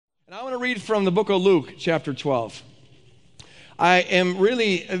And I want to read from the book of Luke, chapter 12. I am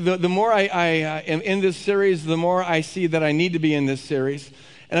really, the more I am in this series, the more I see that I need to be in this series.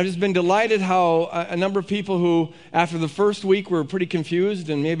 And I've just been delighted how a number of people who, after the first week, were pretty confused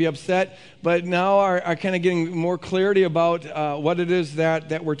and maybe upset, but now are kind of getting more clarity about what it is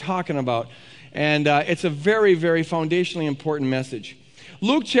that we're talking about. And it's a very, very foundationally important message.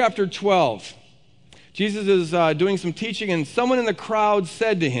 Luke chapter 12. Jesus is doing some teaching, and someone in the crowd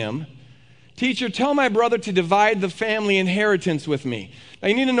said to him, "Teacher, tell my brother to divide the family inheritance with me." Now,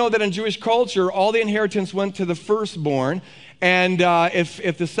 you need to know that in Jewish culture, all the inheritance went to the firstborn, and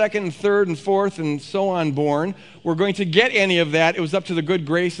if the second and third and fourth and so on born were going to get any of that, it was up to the good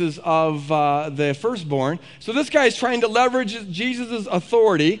graces of the firstborn. So this guy is trying to leverage Jesus'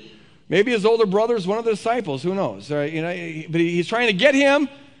 authority. Maybe his older brother is one of the disciples, who knows? Right? But he's trying to get him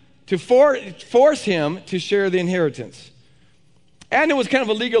to force him to share the inheritance. And it was kind of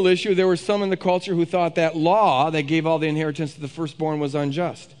a legal issue. There were some in the culture who thought that law that gave all the inheritance to the firstborn was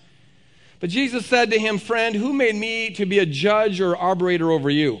unjust. But Jesus said to him, "Friend, who made me to be a judge or arbitrator over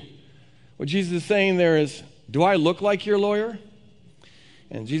you?" What Jesus is saying there is, "Do I look like your lawyer?"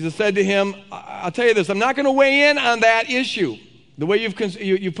 And Jesus said to him, "I'll tell you this, I'm not going to weigh in on that issue. The way you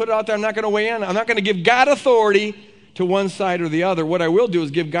put it out there, I'm not going to weigh in. I'm not going to give God authority to one side or the other. What I will do is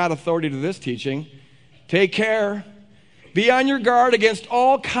give God authority to this teaching. Take care. Be on your guard against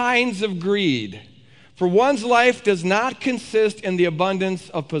all kinds of greed, for one's life does not consist in the abundance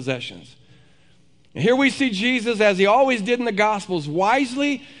of possessions." And here we see Jesus, as he always did in the Gospels,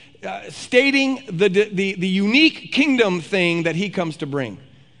 wisely stating the unique kingdom thing that he comes to bring.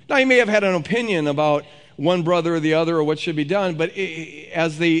 Now, he may have had an opinion about one brother or the other or what should be done, but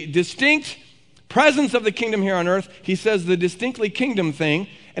as the distinct presence of the kingdom here on earth, he says the distinctly kingdom thing,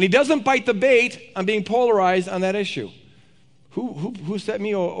 and he doesn't bite the bait on being polarized on that issue. Who set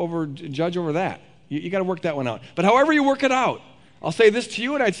me over judge over that? You got to work that one out. But however you work it out, I'll say this to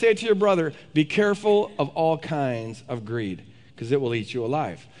you, and I'd say it to your brother: be careful of all kinds of greed, because it will eat you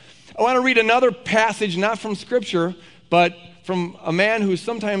alive. I want to read another passage, not from Scripture, but from a man who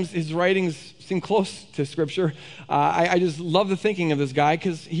sometimes his writings seem close to Scripture. I just love the thinking of this guy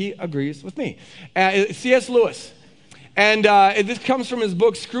because he agrees with me. C.S. Lewis. And this comes from his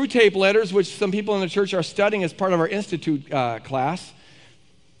book, Screwtape Letters, which some people in the church are studying as part of our Institute class.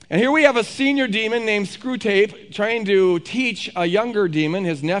 And here we have a senior demon named Screwtape trying to teach a younger demon,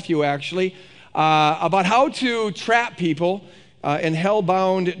 his nephew actually, about how to trap people in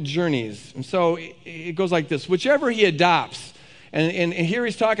hell-bound journeys. And so it goes like this: whichever he adopts, and here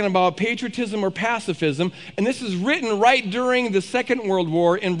he's talking about patriotism or pacifism, and this is written right during the Second World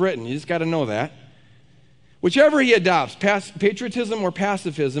War in Britain. You just got to know that. Whichever he adopts, patriotism or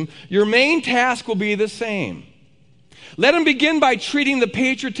pacifism, your main task will be the same. Let him begin by treating the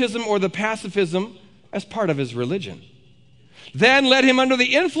patriotism or the pacifism as part of his religion. Then let him, under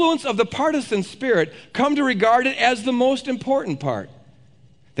the influence of the partisan spirit, come to regard it as the most important part.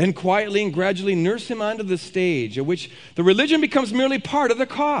 Then quietly and gradually nurse him onto the stage at which the religion becomes merely part of the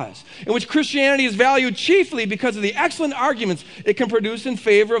cause, in which Christianity is valued chiefly because of the excellent arguments it can produce in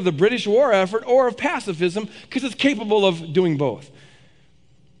favor of the British war effort or of pacifism, because it's capable of doing both.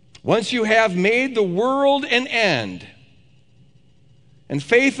 Once you have made the world an end and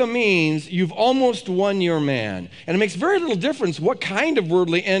faith a means, you've almost won your man. And it makes very little difference what kind of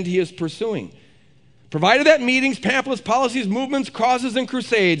worldly end he is pursuing, provided that meetings, pamphlets, policies, movements, causes, and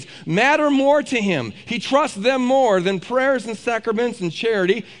crusades matter more to him. He trusts them more than prayers and sacraments and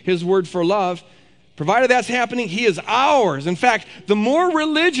charity, his word for love. Provided that's happening, he is ours. In fact, the more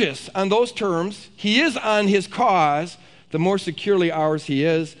religious on those terms he is on his cause, the more securely ours he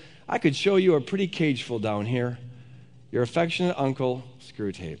is. I could show you a pretty cageful down here. Your affectionate uncle,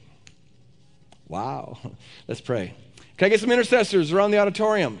 Screwtape. Wow. Let's pray. Can I get some intercessors around the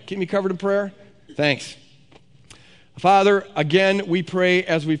auditorium? Keep me covered in prayer. Thanks. Father, again, we pray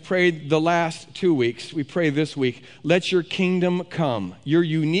as we've prayed the last 2 weeks. We pray this week, let your kingdom come. Your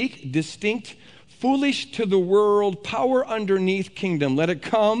unique, distinct, foolish to the world, power underneath kingdom. Let it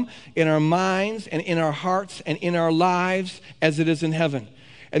come in our minds and in our hearts and in our lives as it is in heaven.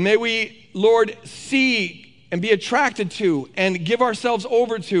 And may we, Lord, see and be attracted to and give ourselves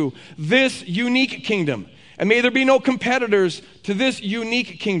over to this unique kingdom. And may there be no competitors to this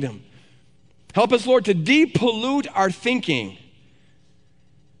unique kingdom. Help us, Lord, to depollute our thinking,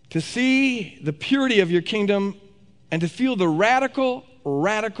 to see the purity of your kingdom, and to feel the radical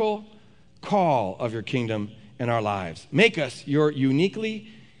call of your kingdom in our lives. Make us your uniquely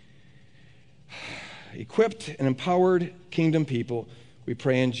equipped and empowered kingdom people. We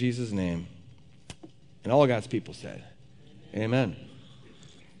pray in Jesus' name. And all of God's people said, amen.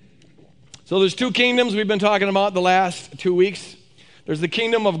 So there's two kingdoms we've been talking about the last 2 weeks. There's the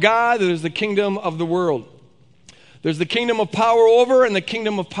kingdom of God, there's the kingdom of the world. There's the kingdom of power over and the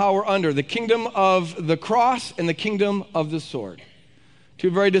kingdom of power under. The kingdom of the cross and the kingdom of the sword. Two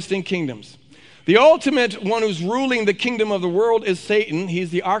very distinct kingdoms. The ultimate one who's ruling the kingdom of the world is Satan. He's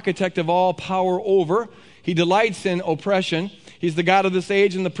the architect of all power over. He delights in oppression. He's the god of this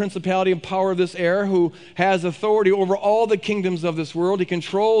age and the principality and power of this air who has authority over all the kingdoms of this world. He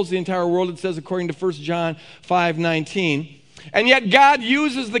controls the entire world, it says according to 1 John 5:19. And yet God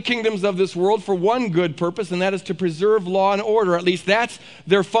uses the kingdoms of this world for one good purpose, and that is to preserve law and order. At least that's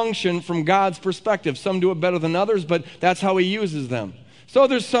their function from God's perspective. Some do it better than others, but that's how he uses them. So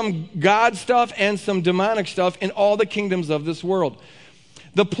there's some God stuff and some demonic stuff in all the kingdoms of this world.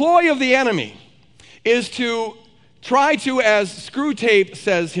 The ploy of the enemy is to try to, as Screwtape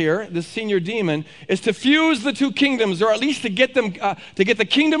says here, the senior demon, is to fuse the two kingdoms, or at least to get them, to get the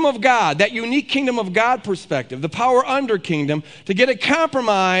kingdom of God, that unique kingdom of God perspective, the power under kingdom, to get it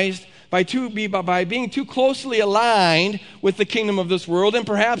compromised by being too closely aligned with the kingdom of this world, and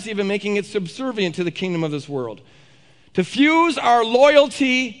perhaps even making it subservient to the kingdom of this world. To fuse our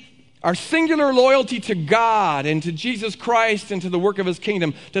loyalty, our singular loyalty to God and to Jesus Christ and to the work of his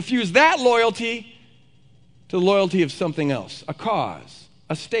kingdom, to fuse that loyalty to the loyalty of something else, a cause,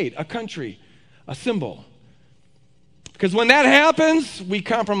 a state, a country, a symbol. Because when that happens, we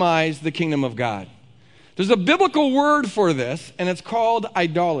compromise the kingdom of God. There's a biblical word for this, and it's called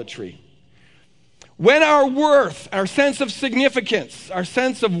idolatry. When our worth, our sense of significance, our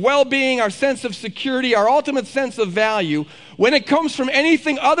sense of well-being, our sense of security, our ultimate sense of value, when it comes from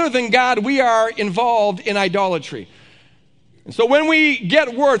anything other than God, we are involved in idolatry. And so when we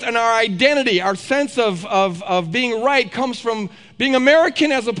get worth and our identity, our sense of being right comes from being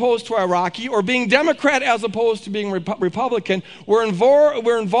American as opposed to Iraqi, or being Democrat as opposed to being Republican, we're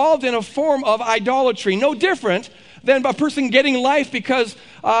involved in a form of idolatry, no different than a person getting life because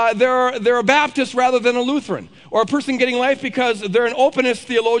they're a Baptist rather than a Lutheran, or a person getting life because they're an Openist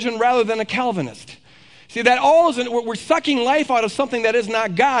theologian rather than a Calvinist. See, that all is, we're sucking life out of something that is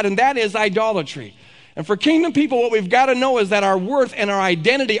not God, and that is idolatry. And for kingdom people, what we've got to know is that our worth and our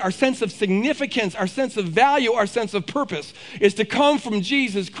identity, our sense of significance, our sense of value, our sense of purpose is to come from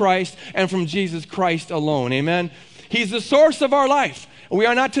Jesus Christ and from Jesus Christ alone. Amen? He's the source of our life. We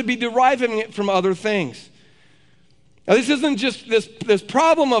are not to be deriving it from other things. Now, this isn't just this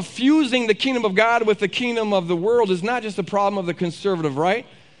problem of fusing the kingdom of God with the kingdom of the world is not just a problem of the conservative right.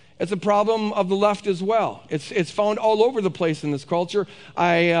 It's a problem of the left as well. It's found all over the place in this culture.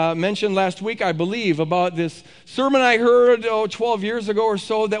 I mentioned last week, I believe, about this sermon I heard 12 years ago or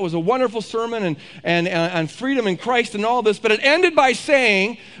so that was a wonderful sermon and freedom in Christ and all this, but it ended by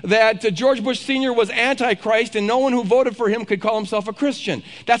saying that George Bush Sr. was anti-Christ and no one who voted for him could call himself a Christian.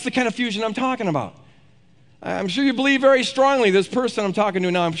 That's the kind of fusion I'm talking about. I'm sure you believe very strongly, this person I'm talking to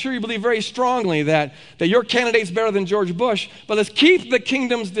now, I'm sure you believe very strongly that your candidate's better than George Bush, but let's keep the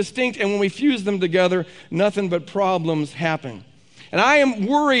kingdoms distinct, and when we fuse them together, nothing but problems happen. And I am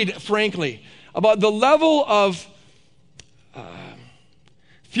worried, frankly, about the level of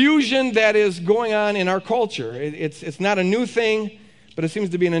fusion that is going on in our culture. It's not a new thing, but it seems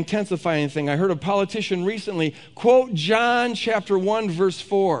to be an intensifying thing. I heard a politician recently quote John chapter 1, verse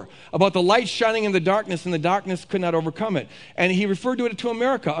 4, about the light shining in the darkness, and the darkness could not overcome it. And he referred to it to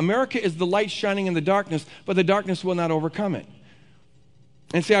America. America is the light shining in the darkness, but the darkness will not overcome it.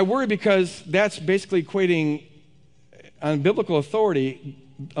 And see, I worry because that's basically equating, on biblical authority,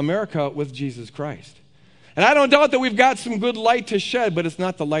 America with Jesus Christ. And I don't doubt that we've got some good light to shed, but it's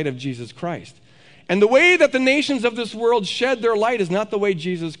not the light of Jesus Christ. And the way that the nations of this world shed their light is not the way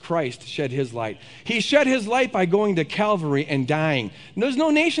Jesus Christ shed his light. He shed his light by going to Calvary and dying. And there's no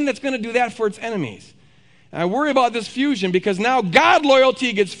nation that's going to do that for its enemies. And I worry about this fusion because now God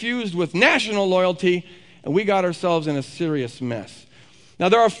loyalty gets fused with national loyalty, and we got ourselves in a serious mess. Now,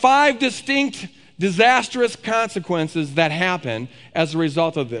 there are 5 distinct disastrous consequences that happen as a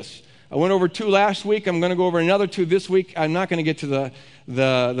result of this. I went over 2 last week. I'm going to go over another 2 this week. I'm not going to get to the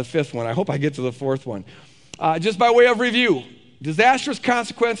 5th one. I hope I get to the 4th one. Just by way of review, disastrous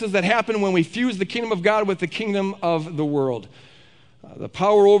consequences that happen when we fuse the kingdom of God with the kingdom of the world. The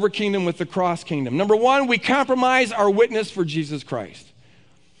power over kingdom with the cross kingdom. Number 1, we compromise our witness for Jesus Christ.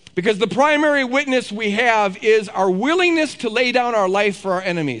 Because the primary witness we have is our willingness to lay down our life for our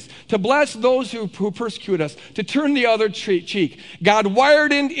enemies, to bless those who persecute us, to turn the other cheek. God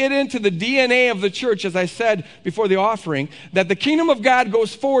wired it into the DNA of the church, as I said before the offering, that the kingdom of God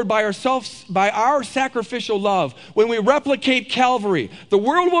goes forward by our sacrificial love. When we replicate Calvary, the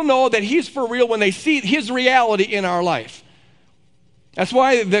world will know that he's for real when they see his reality in our life. That's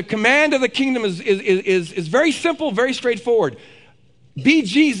why the command of the kingdom is very simple, very straightforward. Be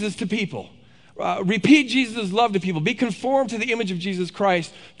Jesus to people. Repeat Jesus' love to people. Be conformed to the image of Jesus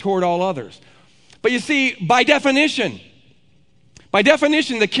Christ toward all others. But you see, by definition,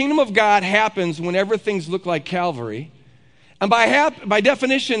 the kingdom of God happens whenever things look like Calvary. And by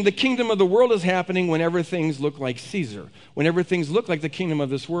definition, the kingdom of the world is happening whenever things look like Caesar, whenever things look like the kingdom of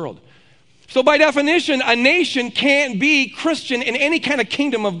this world. So by definition, a nation can't be Christian in any kind of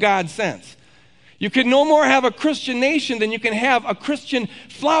kingdom of God sense. You can no more have a Christian nation than you can have a Christian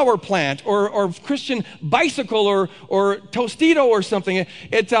flower plant or Christian bicycle or Tostito or something.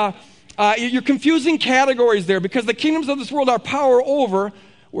 You're confusing categories there because the kingdoms of this world are power over,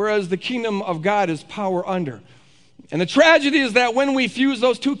 whereas the kingdom of God is power under. And the tragedy is that when we fuse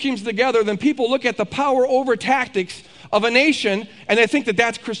those two kingdoms together, then people look at the power over tactics of a nation and they think that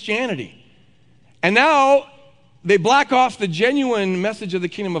that's Christianity. And now they block off the genuine message of the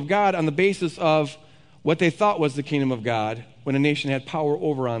kingdom of God on the basis of what they thought was the kingdom of God when a nation had power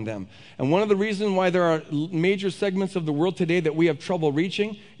over on them. And one of the reasons why there are major segments of the world today that we have trouble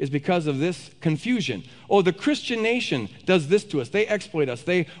reaching is because of this confusion. Oh, the Christian nation does this to us. They exploit us.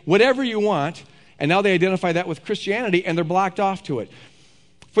 They whatever you want. And now they identify that with Christianity and they're blocked off to it.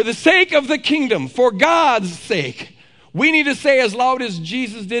 For the sake of the kingdom, for God's sake, we need to say as loud as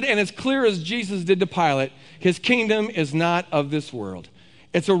Jesus did and as clear as Jesus did to Pilate, his kingdom is not of this world.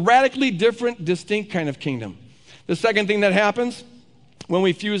 It's a radically different, distinct kind of kingdom. The second thing that happens when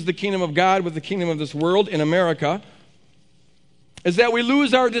we fuse the kingdom of God with the kingdom of this world in America is that we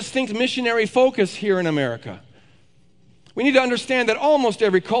lose our distinct missionary focus here in America. We need to understand that almost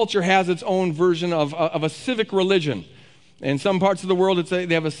every culture has its own version of a civic religion. In some parts of the world,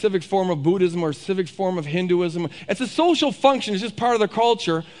 they have a civic form of Buddhism or a civic form of Hinduism. It's a social function. It's just part of the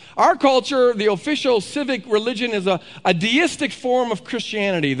culture. Our culture, the official civic religion, is a deistic form of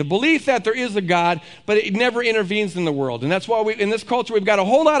Christianity. The belief that there is a God, but it never intervenes in the world. And that's why in this culture, we've got a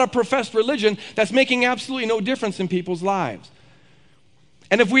whole lot of professed religion that's making absolutely no difference in people's lives.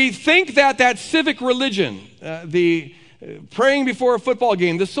 And if we think that civic religion, praying before a football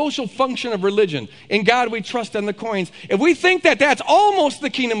game, the social function of religion, in God we trust on the coins. If we think that that's almost the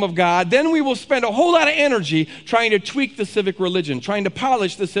kingdom of God, then we will spend a whole lot of energy trying to tweak the civic religion, trying to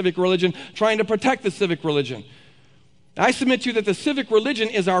polish the civic religion, trying to protect the civic religion. I submit to you that the civic religion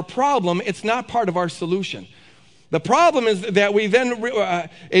is our problem. It's not part of our solution. The problem is that we then,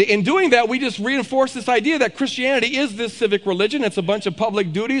 in doing that, we just reinforce this idea that Christianity is this civic religion. It's a bunch of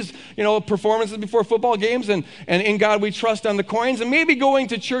public duties, performances before football games, and in God we trust on the coins, and maybe going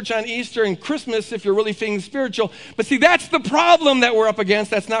to church on Easter and Christmas if you're really feeling spiritual. But see, that's the problem that we're up against.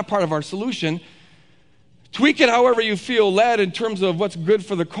 That's not part of our solution. Tweak it however you feel led in terms of what's good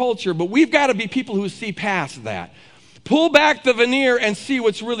for the culture, but we've got to be people who see past that. Pull back the veneer and see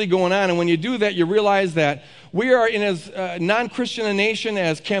what's really going on. And when you do that, you realize that we are in as non-Christian a nation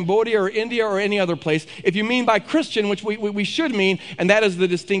as Cambodia or India or any other place, if you mean by Christian, which we should mean, and that is the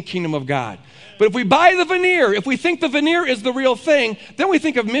distinct kingdom of God. But if we buy the veneer, if we think the veneer is the real thing, then we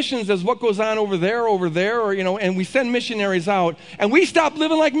think of missions as what goes on over there, or, and we send missionaries out, and we stop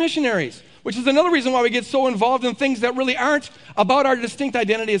living like missionaries, which is another reason why we get so involved in things that really aren't about our distinct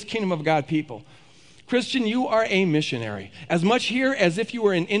identity as kingdom of God people. Christian, you are a missionary, as much here as if you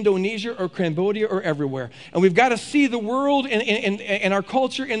were in Indonesia or Cambodia or everywhere. And we've got to see the world and our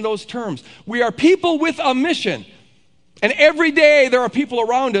culture in those terms. We are people with a mission. And every day there are people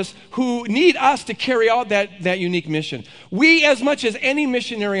around us who need us to carry out that unique mission. We, as much as any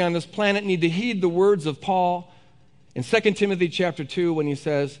missionary on this planet, need to heed the words of Paul in 2 Timothy chapter 2 when he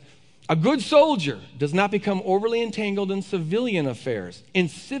says, a good soldier does not become overly entangled in civilian affairs, in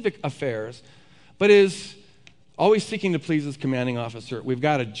civic affairs, but is always seeking to please his commanding officer. We've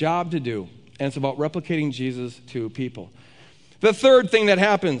got a job to do, and it's about replicating Jesus to people. The third thing that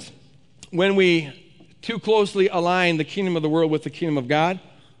happens when we too closely align the kingdom of the world with the kingdom of God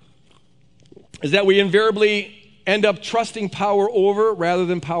is that we invariably end up trusting power over rather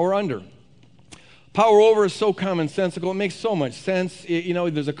than power under. Power over is so commonsensical. It makes so much sense.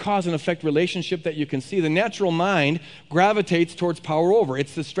 There's a cause and effect relationship that you can see. The natural mind gravitates towards power over.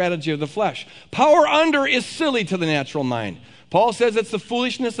 It's the strategy of the flesh. Power under is silly to the natural mind. Paul says it's the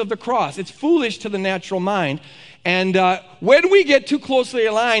foolishness of the cross. It's foolish to the natural mind. And when we get too closely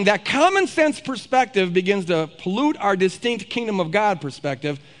aligned, that common sense perspective begins to pollute our distinct kingdom of God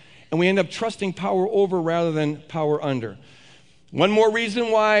perspective, and we end up trusting power over rather than power under. One more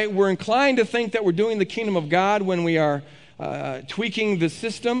reason why we're inclined to think that we're doing the kingdom of God when we are tweaking the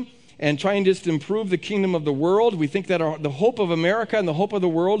system and trying just to improve the kingdom of the world. We think that the hope of America and the hope of the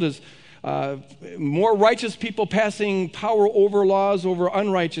world is more righteous people passing power over laws over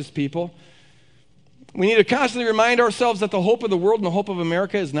unrighteous people. We need to constantly remind ourselves that the hope of the world and the hope of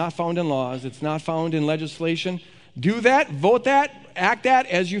America is not found in laws. It's not found in legislation. Do that, vote that, act that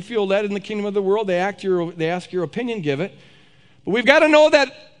as you feel led in the kingdom of the world. They ask your opinion, give it. But we've got to know that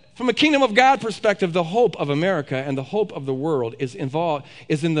from a kingdom of God perspective, the hope of America and the hope of the world is in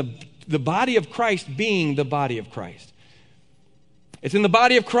the body of Christ being the body of Christ. It's in the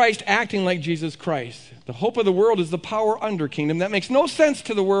body of Christ acting like Jesus Christ. The hope of the world is the power under kingdom. That makes no sense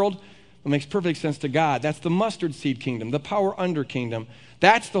to the world, but makes perfect sense to God. That's the mustard seed kingdom, the power under kingdom.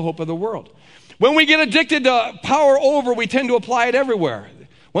 That's the hope of the world. When we get addicted to power over, we tend to apply it everywhere.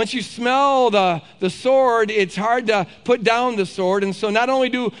 Once you smell the sword, it's hard to put down the sword. And so not only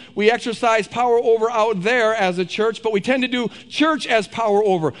do we exercise power over out there as a church, but we tend to do church as power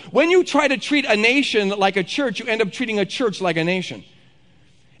over. When you try to treat a nation like a church, you end up treating a church like a nation.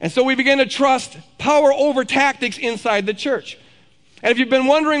 And so we begin to trust power over tactics inside the church. And if you've been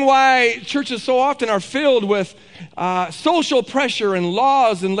wondering why churches so often are filled with social pressure and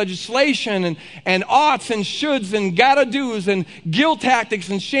laws and legislation and oughts and shoulds and gotta-dos and guilt tactics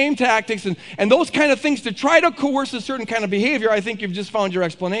and shame tactics and those kind of things to try to coerce a certain kind of behavior, I think you've just found your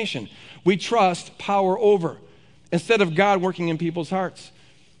explanation. We trust power over instead of God working in people's hearts.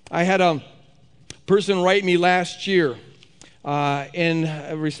 I had a person write me last year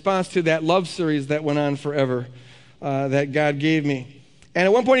in response to that love series that went on forever. That God gave me. And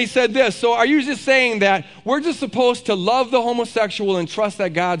at one point he said this, so are you just saying that we're just supposed to love the homosexual and trust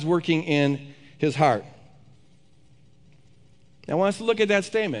that God's working in his heart? I want us to look at that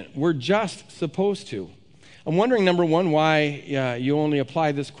statement. We're just supposed to. I'm wondering, number one, why you only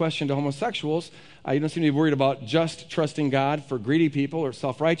apply this question to homosexuals. You don't seem to be worried about just trusting God for greedy people or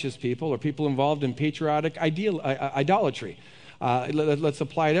self-righteous people or people involved in patriotic idolatry. Let's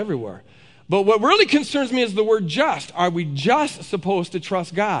apply it everywhere. But what really concerns me is the word just. Are we just supposed to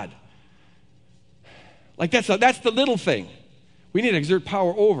trust God? Like that's the little thing. We need to exert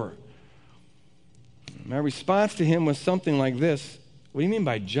power over. My response to him was something like this. What do you mean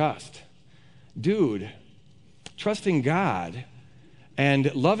by just? Dude, trusting God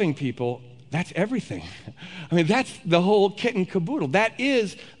and loving people, that's everything. I mean, that's the whole kit and caboodle. That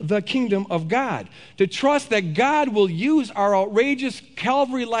is the kingdom of God. To trust that God will use our outrageous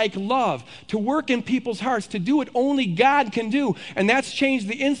Calvary-like love to work in people's hearts, to do what only God can do, and that's change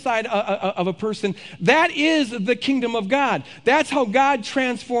the inside of a person. That is the kingdom of God. That's how God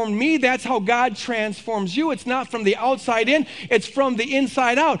transformed me. That's how God transforms you. It's not from the outside in. It's from the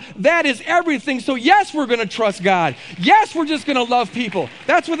inside out. That is everything. So yes, we're going to trust God. Yes, we're just going to love people.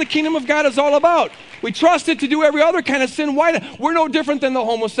 That's what the kingdom of God is all about. We trust it to do every other kind of sin. Why? We're no different than the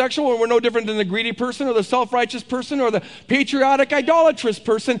homosexual, or we're no different than the greedy person, or the self-righteous person, or the patriotic, idolatrous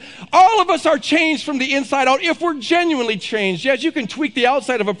person. All of us are changed from the inside out if we're genuinely changed. Yes, you can tweak the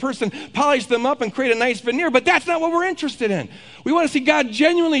outside of a person, polish them up, and create a nice veneer, but that's not what we're interested in. We want to see God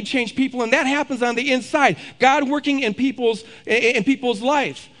genuinely change people, and that happens on the inside. God working in people's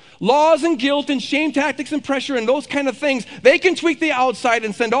life. Laws and guilt and shame tactics and pressure and those kind of things, they can tweak the outside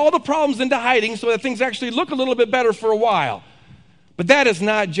and send all the problems into hiding so that things actually look a little bit better for a while. But that is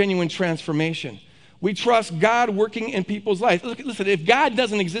not genuine transformation. We trust God working in people's lives. Listen, if God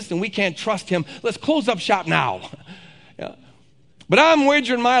doesn't exist and we can't trust him, let's close up shop now. Yeah. But I'm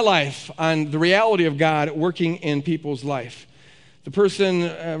wagering my life on the reality of God working in people's life. The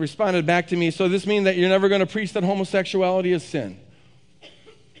person responded back to me, so this means that you're never going to preach that homosexuality is sin?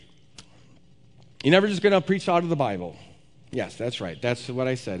 You're never just going to preach out of the Bible. Yes, that's right. That's what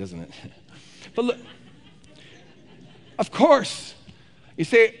I said, isn't it? But look, of course, you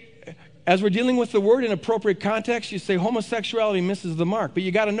say, as we're dealing with the word in appropriate context, you say homosexuality misses the mark. But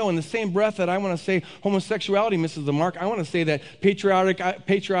you got to know, in the same breath that I want to say homosexuality misses the mark, I want to say that patriotic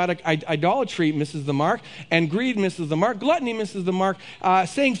idolatry misses the mark, and greed misses the mark, gluttony misses the mark,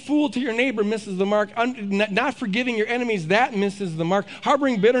 saying fool to your neighbor misses the mark, not forgiving your enemies, that misses the mark,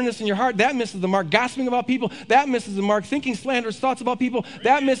 harboring bitterness in your heart, that misses the mark, gossiping about people, that misses the mark, thinking slanderous thoughts about people,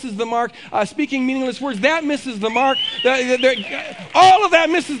 that misses the mark, speaking meaningless words, that misses the mark, all of that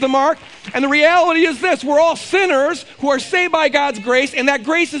misses the mark. And the reality is this: we're all sinners who are saved by God's grace, and that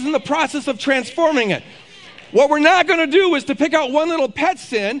grace is in the process of transforming it. What we're not going to do is to pick out one little pet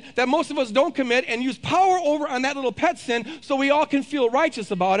sin that most of us don't commit and use power over on that little pet sin so we all can feel righteous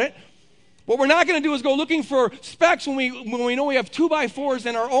about it. What we're not going to do is go looking for specks when we know we have 2x4s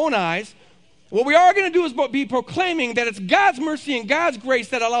in our own eyes. What we are going to do is be proclaiming that it's God's mercy and God's grace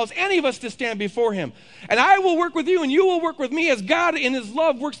that allows any of us to stand before him. And I will work with you and you will work with me as God in his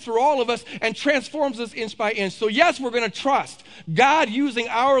love works through all of us and transforms us inch by inch. So yes, we're going to trust God using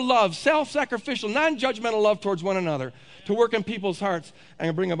our love, self-sacrificial, non-judgmental love towards one another to work in people's hearts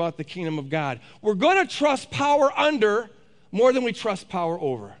and bring about the kingdom of God. We're going to trust power under more than we trust power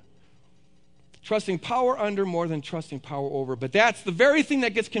over. Trusting power under more than trusting power over. But that's the very thing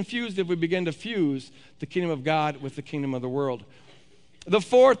that gets confused if we begin to fuse the kingdom of God with the kingdom of the world. The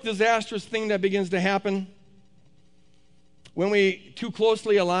fourth disastrous thing that begins to happen when we too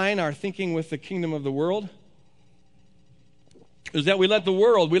closely align our thinking with the kingdom of the world is that we let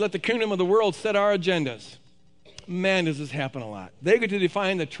the kingdom of the world set our agendas. Man, does this happen a lot. They get to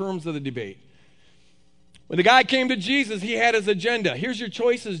define the terms of the debate. When the guy came to Jesus, he had his agenda. Here's your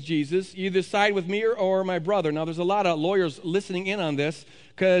choices, Jesus. You either side with me or my brother. Now, there's a lot of lawyers listening in on this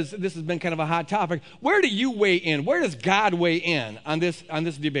because this has been kind of a hot topic. Where do you weigh in? Where does God weigh in on this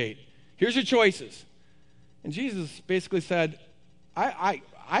debate? Here's your choices. And Jesus basically said, I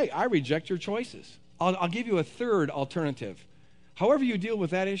reject your choices. I'll give you a third alternative. However you deal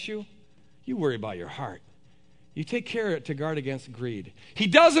with that issue, you worry about your heart. You take care to guard against greed. He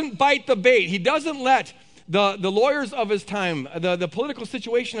doesn't bite the bait. He doesn't let the lawyers of his time, the political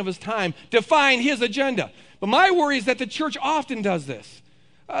situation of his time, define his agenda. But my worry is that the church often does this.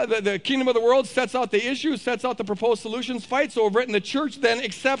 The kingdom of the world sets out the issue, sets out the proposed solutions, fights over it, and the church then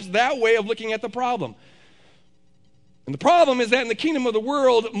accepts that way of looking at the problem. And the problem is that in the kingdom of the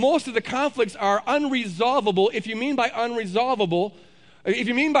world, most of the conflicts are unresolvable. If you mean by resolvable,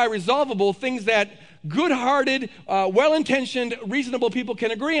 things that good-hearted, well-intentioned, reasonable people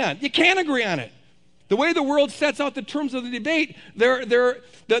can agree on. You can't agree on it. The way the world sets out the terms of the debate,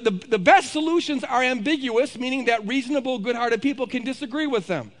 the best solutions are ambiguous, meaning that reasonable, good-hearted people can disagree with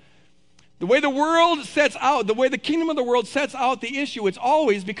them. The way the kingdom of the world sets out the issue, it's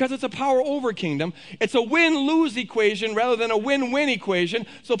always, because it's a power over kingdom, it's a win-lose equation rather than a win-win equation.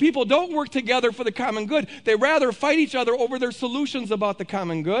 So people don't work together for the common good. They rather fight each other over their solutions about the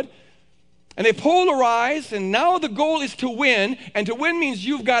common good. And they polarize, and now the goal is to win, and to win means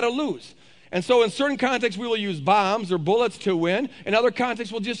you've got to lose. And so in certain contexts, we will use bombs or bullets to win. In other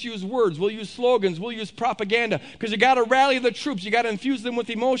contexts, we'll just use words. We'll use slogans. We'll use propaganda. Because you got to rally the troops. You got to infuse them with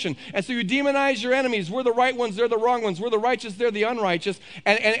emotion. And so you demonize your enemies. We're the right ones. They're the wrong ones. We're the righteous. They're the unrighteous.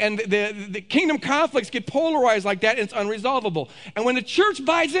 And the kingdom conflicts get polarized like that, and it's unresolvable. And when the church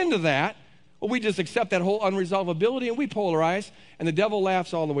buys into that, well, we just accept that whole unresolvability, and we polarize, and the devil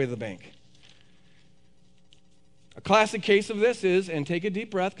laughs all the way to the bank. A classic case of this is, and take a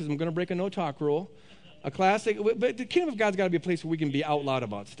deep breath because I'm going to break a no-talk rule. But the kingdom of God's got to be a place where we can be out loud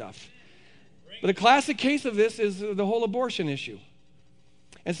about stuff. But a classic case of this is the whole abortion issue.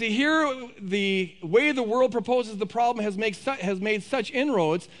 And see, here, the way the world proposes the problem has made such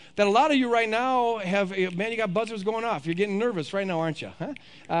inroads that a lot of you right now you got buzzers going off. You're getting nervous right now, aren't you?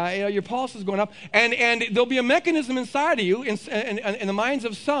 Huh? Your pulse is going up. And there'll be a mechanism inside of you, in the minds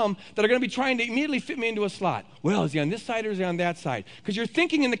of some, that are going to be trying to immediately fit me into a slot. Well, is he on this side or is he on that side? Because you're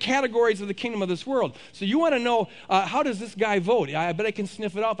thinking in the categories of the kingdom of this world. So you want to know, how does this guy vote? I bet I can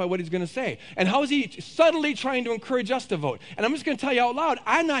sniff it out by what he's going to say. And how is he subtly trying to encourage us to vote? And I'm just going to tell you out loud,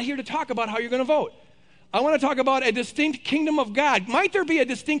 I'm not here to talk about how you're going to vote. I want to talk about a distinct kingdom of God. Might there be a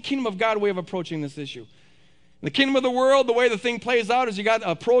distinct kingdom of God way of approaching this issue? In the kingdom of the world, the way the thing plays out is you got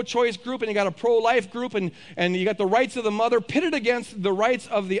a pro-choice group and you got a pro-life group, and you got the rights of the mother pitted against the rights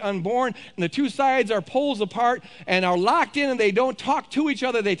of the unborn, and the two sides are poles apart and are locked in, and they don't talk to each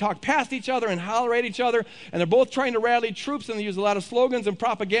other. They talk past each other and holler at each other, and they're both trying to rally troops, and they use a lot of slogans and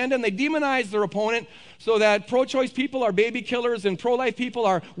propaganda, and they demonize their opponent so that pro-choice people are baby killers and pro-life people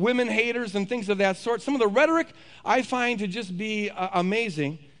are women haters and things of that sort. Some of the rhetoric I find to just be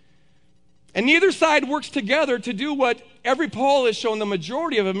amazing. And neither side works together to do what every poll has shown the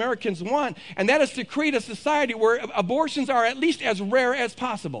majority of Americans want, and that is to create a society where abortions are at least as rare as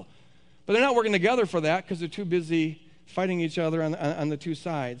possible. But they're not working together for that because they're too busy fighting each other on the two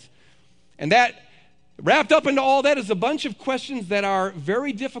sides. And that, wrapped up into all that, is a bunch of questions that are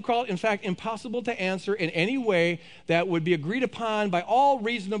very difficult, in fact, impossible to answer in any way that would be agreed upon by all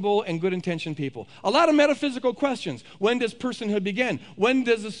reasonable and good-intentioned people. A lot of metaphysical questions. When does personhood begin? When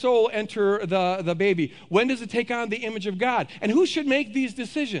does the soul enter the baby? When does it take on the image of God? And who should make these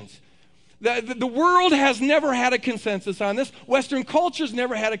decisions? The world has never had a consensus on this. Western culture's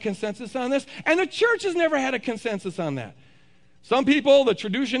never had a consensus on this. And the church has never had a consensus on that. Some people, the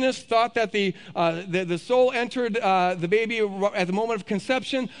traditionists, thought that the soul entered the baby at the moment of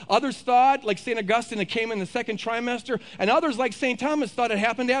conception. Others thought, like St. Augustine, it came in the second trimester. And others, like St. Thomas, thought it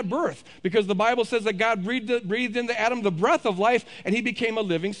happened at birth, because the Bible says that God breathed into Adam the breath of life, and he became a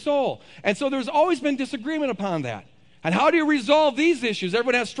living soul. And so there's always been disagreement upon that. And how do you resolve these issues?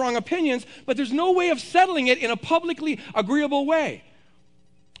 Everyone has strong opinions, but there's no way of settling it in a publicly agreeable way.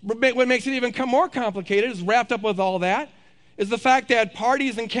 What makes it even more complicated is wrapped up with all that is the fact that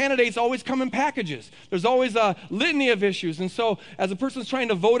parties and candidates always come in packages. There's always a litany of issues. And so as a person's trying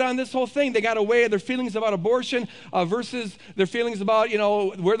to vote on this whole thing, they got to weigh their feelings about abortion versus their feelings about,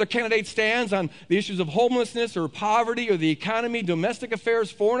 where the candidate stands on the issues of homelessness or poverty or the economy, domestic affairs,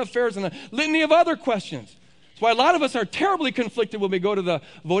 foreign affairs, and a litany of other questions. That's why a lot of us are terribly conflicted when we go to the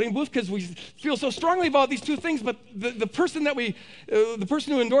voting booth, because we feel so strongly about these two things, but the person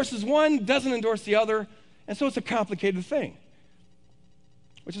who endorses one doesn't endorse the other, and so it's a complicated thing.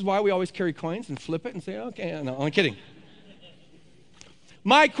 Which is why we always carry coins and flip it and say, okay, no, I'm kidding.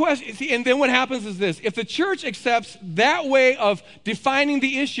 My question, and then what happens is this. If the church accepts that way of defining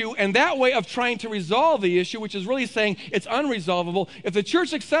the issue and that way of trying to resolve the issue, which is really saying it's unresolvable, if the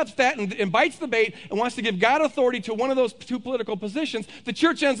church accepts that and bites the bait and wants to give God authority to one of those two political positions, the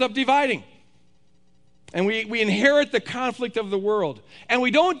church ends up dividing. And we inherit the conflict of the world. And we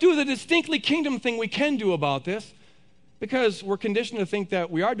don't do the distinctly kingdom thing we can do about this, because we're conditioned to think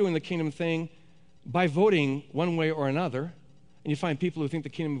that we are doing the kingdom thing by voting one way or another. And you find people who think the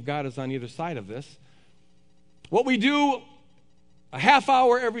kingdom of God is on either side of this. What we do a half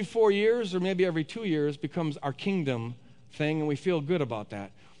hour every 4 years or maybe every 2 years becomes our kingdom thing, and we feel good about that.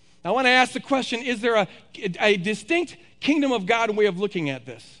 Now, I want to ask the question, is there a distinct kingdom of God way of looking at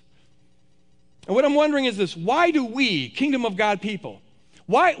this? And what I'm wondering is this: why do we, kingdom of God people,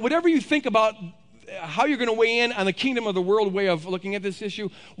 whatever you think about how you're going to weigh in on the kingdom of the world way of looking at this issue,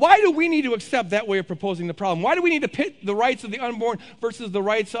 why do we need to accept that way of proposing the problem? Why do we need to pit the rights of the unborn versus the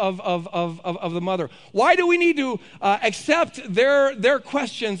rights of the mother? Why do we need to accept their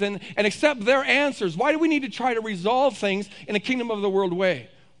questions and accept their answers? Why do we need to try to resolve things in a kingdom of the world way?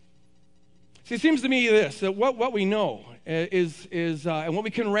 See, it seems to me that what we know is and what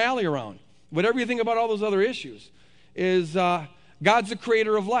we can rally around, whatever you think about all those other issues, is God's the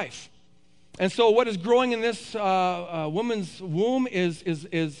creator of life. And so what is growing in this woman's womb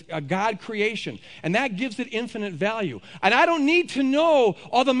is a God creation. And that gives it infinite value. And I don't need to know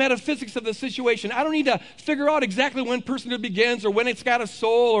all the metaphysics of the situation. I don't need to figure out exactly when personhood begins or when it's got a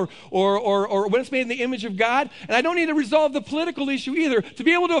soul or when it's made in the image of God. And I don't need to resolve the political issue either to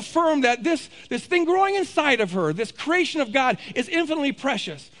be able to affirm that this thing growing inside of her, this creation of God, is infinitely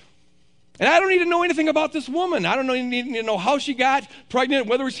precious. And I don't need to know anything about this woman. I don't need to know how she got pregnant,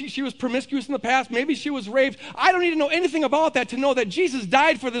 whether she was promiscuous in the past, maybe she was raped. I don't need to know anything about that to know that Jesus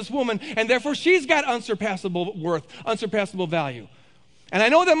died for this woman, and therefore she's got unsurpassable worth, unsurpassable value. And I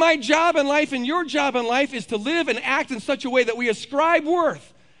know that my job in life and your job in life is to live and act in such a way that we ascribe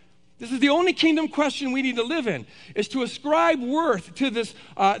worth. This is the only kingdom question we need to live in, is to ascribe worth to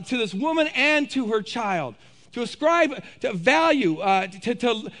this woman and to her child. To ascribe to value,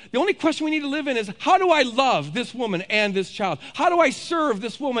 the only question we need to live in is, how do I love this woman and this child? How do I serve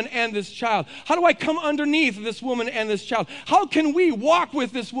this woman and this child? How do I come underneath this woman and this child? How can we walk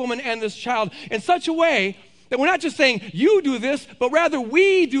with this woman and this child in such a way that we're not just saying, you do this, but rather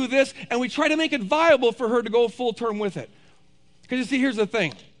we do this, and we try to make it viable for her to go full term with it? Because you see, here's the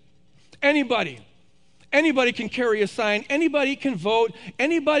thing. Anybody can carry a sign. Anybody can vote.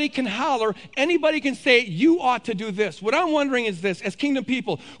 Anybody can holler. Anybody can say, you ought to do this. What I'm wondering is this: as kingdom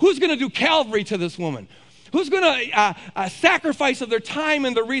people, who's going to do Calvary to this woman? Who's going to sacrifice of their time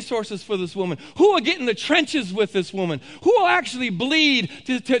and their resources for this woman? Who will get in the trenches with this woman? Who will actually bleed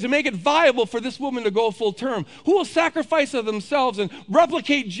to make it viable for this woman to go full term? Who will sacrifice of themselves and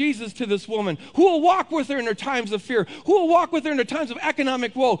replicate Jesus to this woman? Who will walk with her in her times of fear? Who will walk with her in her times of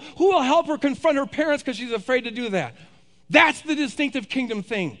economic woe? Who will help her confront her parents because she's afraid to do that? That's the distinctive kingdom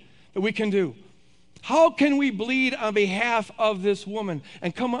thing that we can do. How can we bleed on behalf of this woman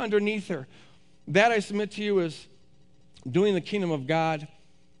and come underneath her? That, I submit to you, is doing the kingdom of God,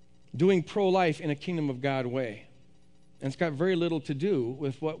 doing pro-life in a kingdom of God way. And it's got very little to do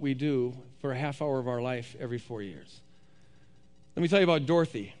with what we do for a half hour of our life every 4 years. Let me tell you about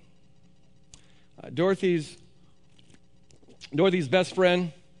Dorothy. Dorothy's best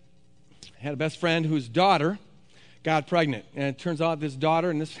friend had a best friend whose daughter got pregnant. And it turns out this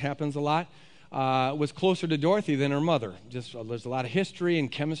daughter, and this happens a lot, was closer to Dorothy than her mother. There's a lot of history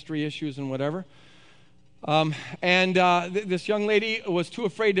and chemistry issues and whatever. This young lady was too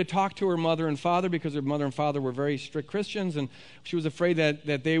afraid to talk to her mother and father because her mother and father were very strict Christians, and she was afraid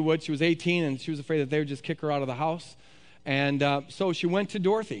that they would. She was 18, and she was afraid that they would just kick her out of the house. And so she went to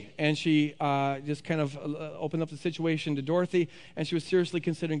Dorothy, and she just kind of opened up the situation to Dorothy, and she was seriously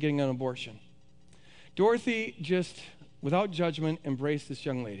considering getting an abortion. Dorothy just, without judgment, embraced this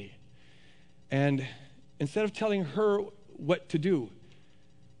young lady. And instead of telling her what to do,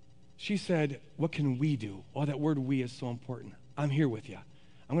 she said, what can we do? Oh, that word we is so important. I'm here with you.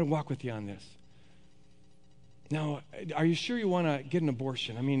 I'm going to walk with you on this. Now, are you sure you want to get an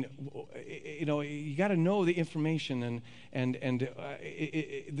abortion? I mean, you know, you got to know the information, and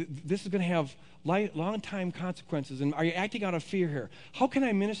this is going to have long-time consequences. And are you acting out of fear here? How can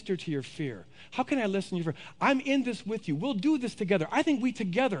I minister to your fear? How can I listen to your fear? I'm in this with you. We'll do this together. I think we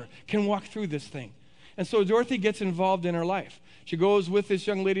together can walk through this thing. And so Dorothy gets involved in her life. She goes with this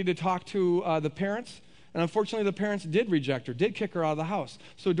young lady to talk to the parents. And unfortunately, the parents did reject her, did kick her out of the house.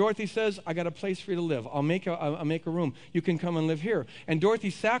 So Dorothy says, I got a place for you to live. I'll make a room. You can come and live here. And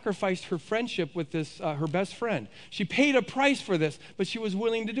Dorothy sacrificed her friendship with this her best friend. She paid a price for this, but she was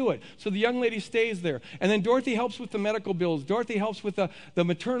willing to do it. So the young lady stays there. And then Dorothy helps with the medical bills. Dorothy helps with the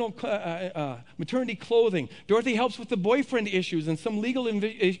maternity clothing. Dorothy helps with the boyfriend issues and some legal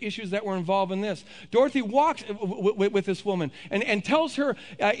issues that were involved in this. Dorothy walks with this woman and tells her,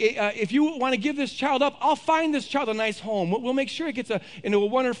 if you want to give this child up, I'll find this child a nice home. We'll make sure it gets into a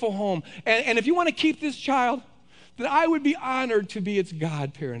wonderful home. And if you want to keep this child, then I would be honored to be its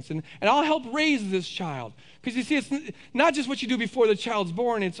godparents. And I'll help raise this child. Because you see, it's not just what you do before the child's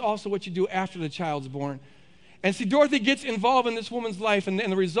born, it's also what you do after the child's born. And see, Dorothy gets involved in this woman's life, and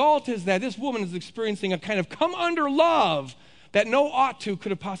the result is that this woman is experiencing a kind of come under love that no ought to could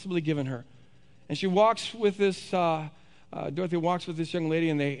have possibly given her. And she walks with this Dorothy walks with this young lady,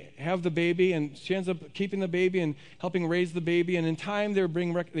 and they have the baby, and she ends up keeping the baby and helping raise the baby. And in time,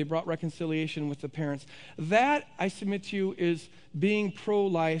 they brought reconciliation with the parents. That, I submit to you, is being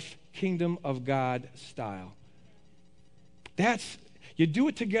pro-life, kingdom of God style. You do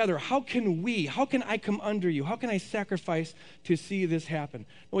it together. How can I come under you? How can I sacrifice to see this happen?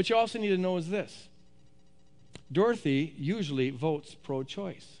 And what you also need to know is this. Dorothy usually votes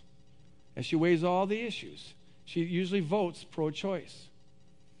pro-choice. As she weighs all the issues, she usually votes pro-choice.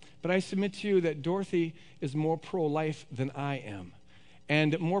 But I submit to you that Dorothy is more pro-life than I am,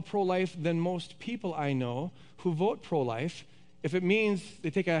 and more pro-life than most people I know who vote pro-life, if it means they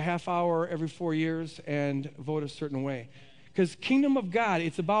take a half hour every 4 years and vote a certain way. Because kingdom of God,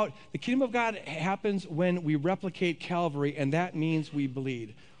 the kingdom of God happens when we replicate Calvary, and that means we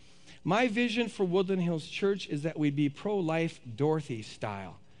bleed. My vision for Woodland Hills Church is that we'd be pro-life Dorothy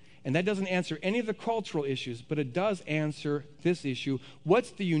style. And that doesn't answer any of the cultural issues, but it does answer this issue. What's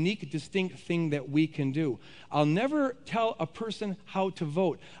the unique, distinct thing that we can do? I'll never tell a person how to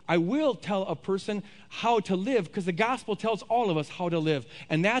vote. I will tell a person how to live, because the gospel tells all of us how to live.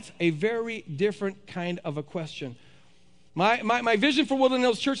 And that's a very different kind of a question. My vision for Woodland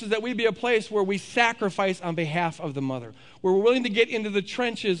Hills Church is that we'd be a place where we sacrifice on behalf of the mother, where we're willing to get into the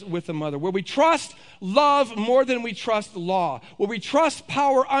trenches with the mother, where we trust love more than we trust law, where we trust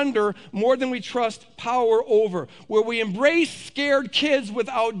power under more than we trust power over, where we embrace scared kids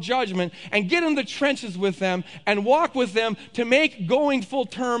without judgment and get in the trenches with them and walk with them to make going full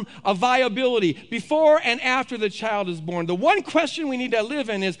term a viability before and after the child is born. The one question we need to live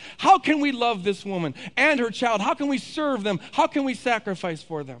in is, how can we love this woman and her child? How can we serve them? How can we sacrifice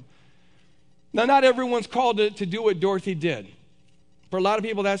for them? Now, not everyone's called to do what Dorothy did. For a lot of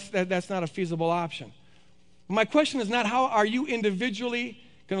people, that's not a feasible option. My question is not how are you individually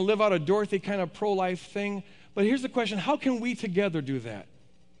going to live out a Dorothy kind of pro-life thing, but here's the question: how can we together do that?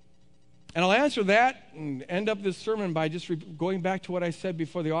 And I'll answer that and end up this sermon by just going back to what I said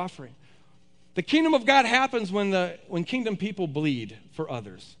before the offering. The kingdom of God happens when kingdom people bleed for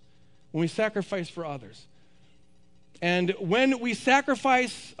others, when we sacrifice for others. And when we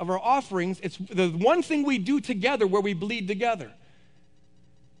sacrifice of our offerings, it's the one thing we do together where we bleed together.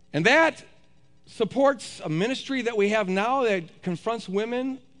 And that supports a ministry that we have now that confronts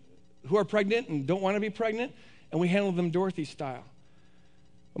women who are pregnant and don't want to be pregnant, and we handle them Dorothy style.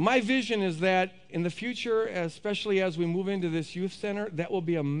 My vision is that in the future, especially as we move into this youth center, that will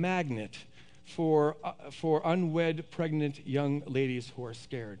be a magnet for unwed pregnant young ladies who are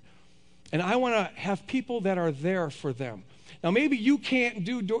scared. And I want to have people that are there for them. Now, maybe you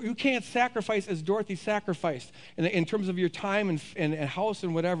can't sacrifice as Dorothy sacrificed in terms of your time and house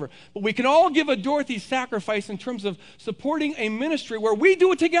and whatever. But we can all give a Dorothy sacrifice in terms of supporting a ministry where we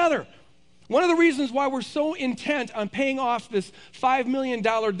do it together. One of the reasons why we're so intent on paying off this $5 million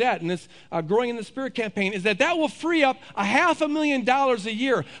debt and this Growing in the Spirit campaign is that will free up $500,000 a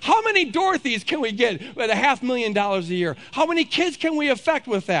year. How many Dorothys can we get with $500,000 a year? How many kids can we affect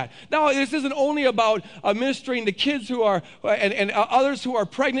with that? Now, this isn't only about ministering to kids who are, and others who are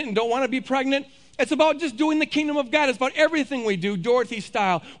pregnant and don't want to be pregnant. It's about just doing the kingdom of God. It's about everything we do, Dorothy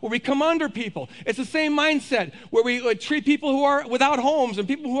style, where we come under people. It's the same mindset where we treat people who are without homes and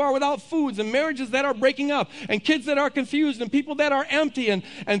people who are without foods and marriages that are breaking up and kids that are confused and people that are empty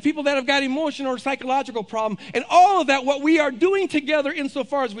and people that have got emotional or psychological problem. And all of that, what we are doing together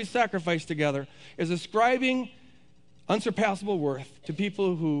insofar as we sacrifice together, is ascribing unsurpassable worth to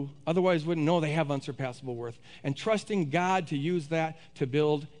people who otherwise wouldn't know they have unsurpassable worth, and trusting God to use that to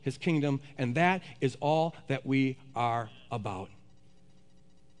build his kingdom, and that is all that we are about.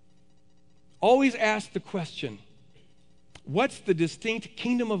 Always ask the question, what's the distinct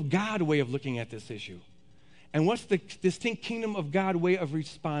kingdom of God way of looking at this issue? And what's the distinct kingdom of God way of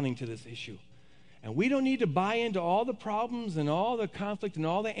responding to this issue? And we don't need to buy into all the problems and all the conflict and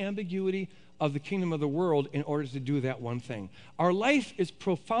all the ambiguity of the kingdom of the world in order to do that one thing. Our life is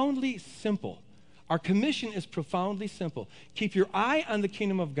profoundly simple. Our commission is profoundly simple. Keep your eye on the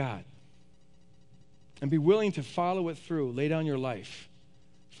kingdom of God and be willing to follow it through. Lay down your life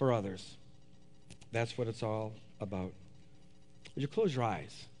for others. That's what it's all about. Would you close your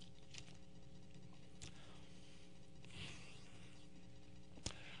eyes?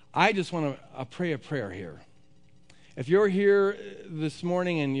 I just want to pray a prayer here. If you're here this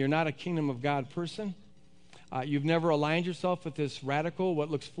morning and you're not a kingdom of God person, you've never aligned yourself with this radical,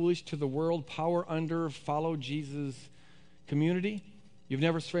 what looks foolish to the world, power under, follow Jesus community, you've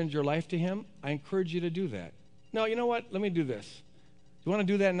never surrendered your life to him, I encourage you to do that. No, you know what? Let me do this. You want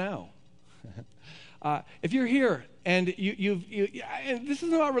to do that now? If you're here and and this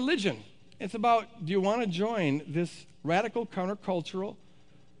isn't about religion. It's about, do you want to join this radical countercultural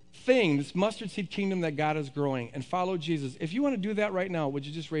thing, this mustard seed kingdom that God is growing, and follow Jesus? If you want to do that right now, would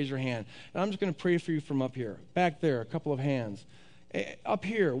you just raise your hand? And I'm just going to pray for you from up here. Back there, a couple of hands. Up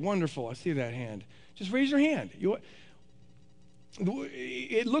here, wonderful. I see that hand. Just raise your hand.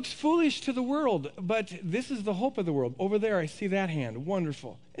 It looks foolish to the world, but this is the hope of the world. Over there, I see that hand.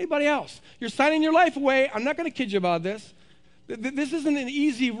 Wonderful. Anybody else? You're signing your life away. I'm not going to kid you about this. This isn't an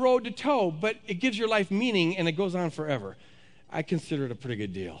easy road to toe, but it gives your life meaning, and it goes on forever. I consider it a pretty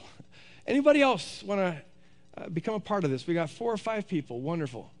good deal. Anybody else want to become a part of this? We got 4 or 5 people.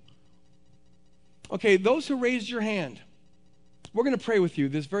 Wonderful. Okay, those who raised your hand, we're going to pray with you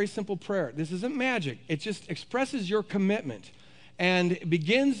this very simple prayer. This isn't magic. It just expresses your commitment and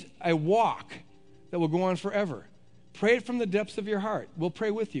begins a walk that will go on forever. Pray it from the depths of your heart. We'll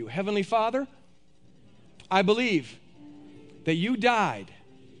pray with you. Heavenly Father, I believe that you died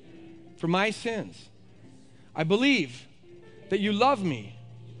for my sins. I believe that you love me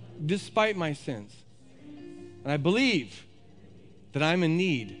despite my sins. And I believe that I'm in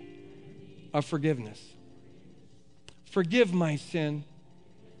need of forgiveness. Forgive my sin,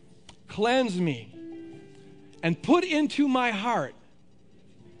 cleanse me, and put into my heart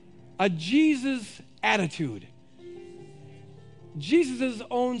a Jesus attitude, Jesus'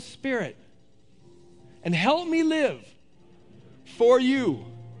 own spirit, and help me live for you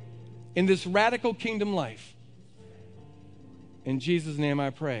in this radical kingdom life. In Jesus' name I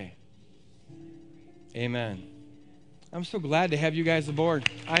pray. Amen. I'm so glad to have you guys aboard.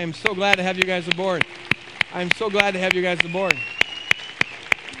 I am so glad to have you guys aboard. I'm so glad to have you guys aboard.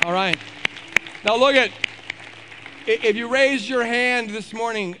 All right. Now look at, if you raised your hand this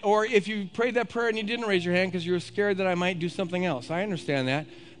morning, or if you prayed that prayer and you didn't raise your hand because you were scared that I might do something else, I understand that.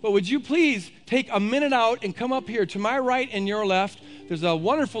 But would you please take a minute out and come up here to my right and your left. There's a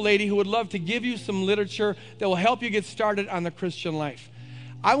wonderful lady who would love to give you some literature that will help you get started on the Christian life.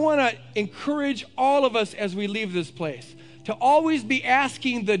 I want to encourage all of us as we leave this place to always be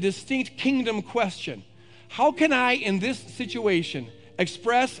asking the distinct kingdom question. How can I, in this situation,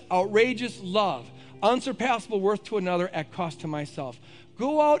 express outrageous love, unsurpassable worth to another at cost to myself?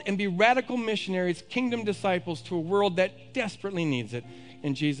 Go out and be radical missionaries, kingdom disciples to a world that desperately needs it.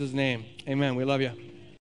 In Jesus' name, amen. We love you.